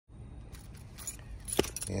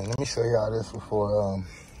Yeah, let me show y'all this before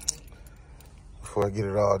I get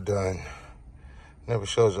it all done. Never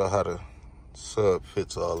shows y'all how the sub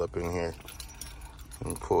fits all up in here.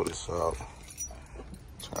 Let me pull this out.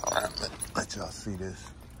 Let y'all see this.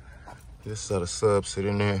 This how the sub sit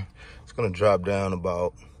in there. It's gonna drop down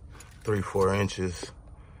about 3-4 inches,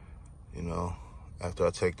 you know, after I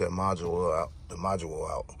take that module out,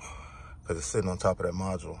 because it's sitting on top of that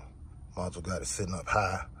module. Module got it sitting up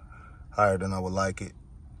higher than I would like it.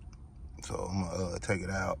 So I'm gonna take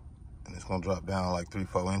it out, and it's gonna drop down like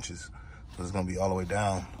 3-4 inches. So it's gonna be all the way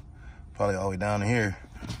down, probably all the way down to here.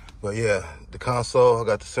 But yeah, the console, I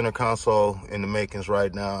got the center console in the makings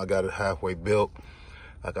right now. I got it halfway built.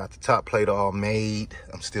 I got the top plate all made.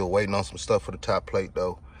 I'm still waiting on some stuff for the top plate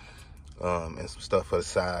though, and some stuff for the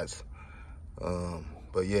sides.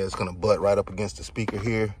 But yeah, it's gonna butt right up against the speaker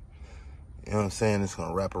here. You know what I'm saying? It's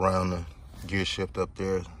gonna wrap around the gear shift up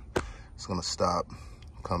there. It's gonna stop,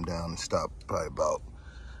 come down and stop probably about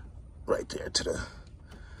right there to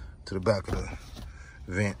the back of the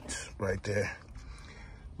vent right there.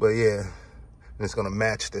 But yeah, it's gonna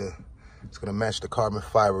match the carbon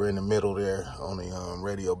fiber in the middle there on the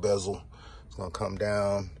radio bezel. It's gonna come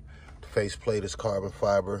down. The face plate is carbon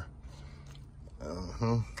fiber.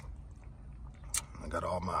 I got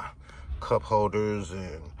all my cup holders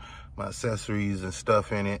and my accessories and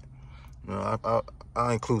stuff in it. You know, I'll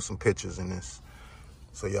include some pictures in this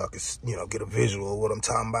so y'all can, you know, get a visual of what I'm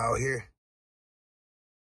talking about here.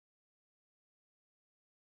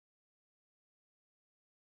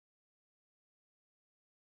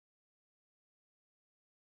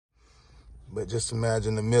 But just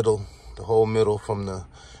imagine the middle, the whole middle from the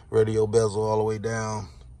radio bezel all the way down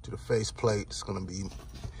to the face plate. It's gonna be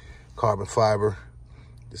carbon fiber.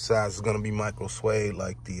 The sides is gonna be micro suede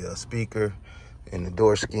like the speaker and the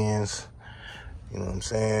door skins. You know what I'm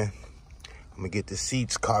saying? I'm gonna get the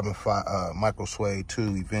seats carbon micro suede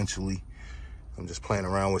too eventually. I'm just playing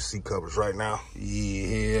around with seat covers right now.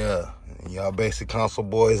 Yeah, y'all basic console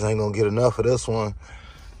boys ain't gonna get enough of this one.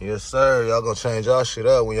 Yes, sir. Y'all gonna change y'all shit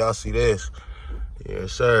up when y'all see this.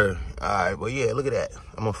 Yes, sir. All right, but yeah, look at that.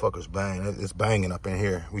 That motherfucker's bang. It's banging up in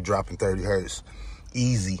here. We dropping 30 hertz.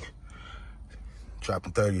 Easy.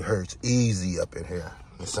 Dropping 30 hertz. Easy up in here.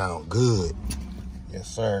 It sound good. Yes,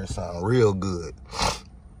 sir. It sound real good.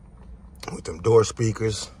 With them door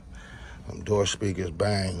speakers. Them door speakers,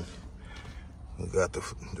 bang. We got the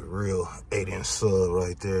real 8-inch sub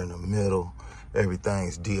right there in the middle.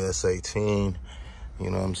 Everything's DS18. You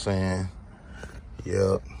know what I'm saying?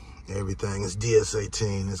 Yep. Everything is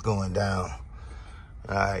DS18. It's going down.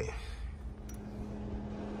 All right.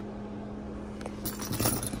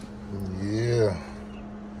 Yeah.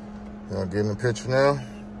 Y'all getting the picture now?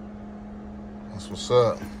 That's what's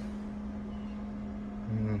up.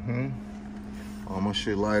 All my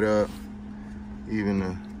shit light up. Even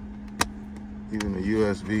the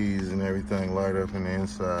USBs and everything light up in the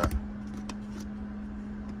inside.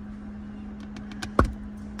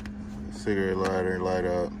 Cigarette lighter light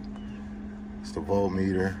up. It's the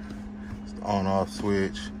voltmeter. It's the on-off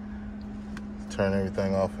switch. Turn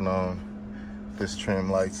everything off and on. This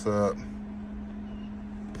trim lights up.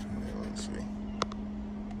 Let's see.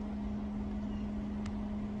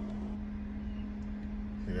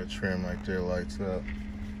 See that trim right there lights up.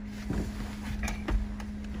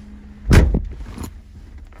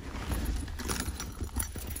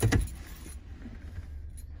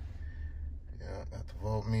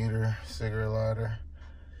 Voltmeter, cigarette lighter,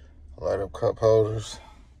 light up cup holders.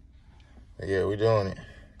 But yeah, we doing it.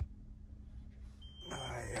 All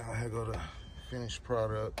right, y'all, here go the finished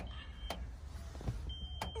product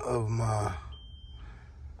of my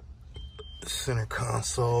center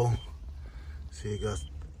console. See, it got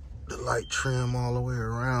the light trim all the way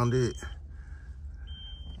around it.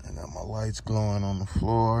 I got my lights glowing on the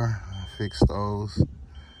floor. I fixed those.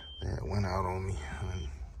 That went out on me.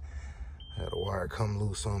 Had a wire come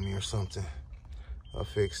loose on me or something. I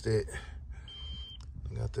fixed it.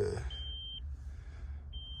 I got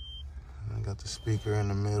the speaker in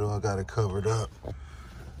the middle. I got it covered up.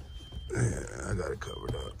 Yeah, I got it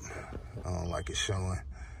covered up. I don't like it showing.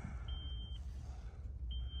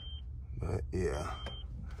 But yeah,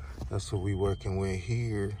 that's what we working with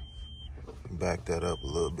here. Back that up a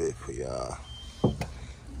little bit for y'all.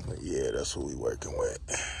 But yeah, that's what we working with.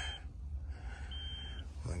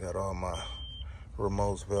 I got all my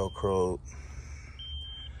remotes Velcroed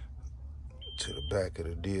to the back of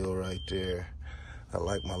the deal right there. I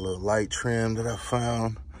like my little light trim that I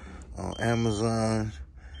found on Amazon.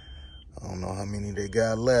 I don't know how many they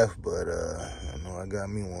got left, but I know I got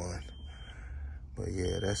me one. But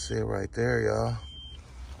yeah, that's it right there, y'all.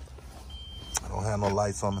 I don't have have no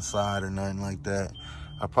lights on the side or nothing like that.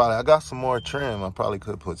 I got some more trim. I probably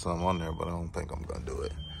could put some on there, but I don't think I'm gonna do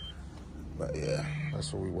it. But yeah,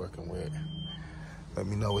 that's what we working with. Let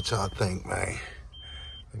me know what y'all think, man.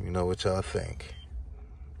 Let me know what y'all think.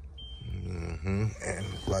 And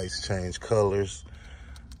lights change colors.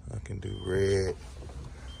 I can do red.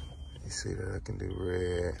 You see that? I can do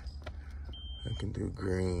red. I can do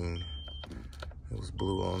green. It was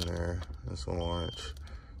blue on there. That's orange.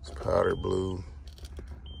 It's powder blue.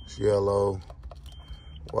 It's yellow.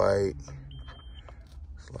 White.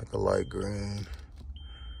 It's like a light green.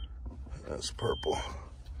 That's purple.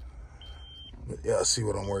 But yeah, I see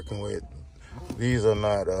what I'm working with. These are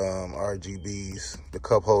not RGBs. The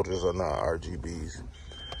cup holders are not RGBs.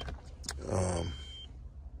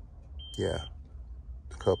 Yeah,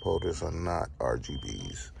 the cup holders are not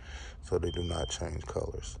RGBs, so they do not change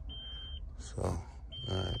colors. So, all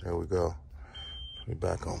right, there we go. We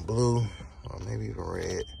back on blue, or maybe even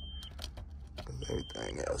red. Cause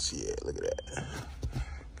everything else, yeah, look at that.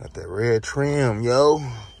 Got that red trim, yo.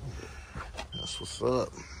 That's what's up.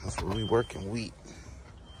 That's what we working with.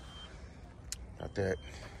 Got that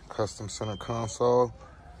custom center console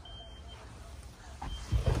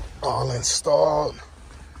all installed.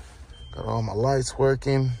 Got all my lights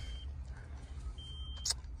working.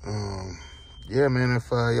 Yeah, man, if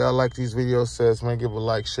y'all like these video sets, man, give a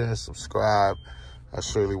like, share, and subscribe. I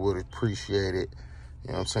surely would appreciate it.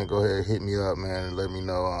 You know what I'm saying? Go ahead, hit me up, man, and let me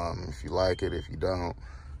know if you like it, if you don't.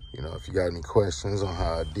 You know, if you got any questions on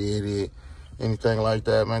how I did it, anything like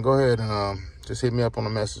that, man, go ahead and just hit me up on a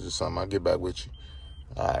message or something. I'll get back with you.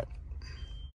 All right.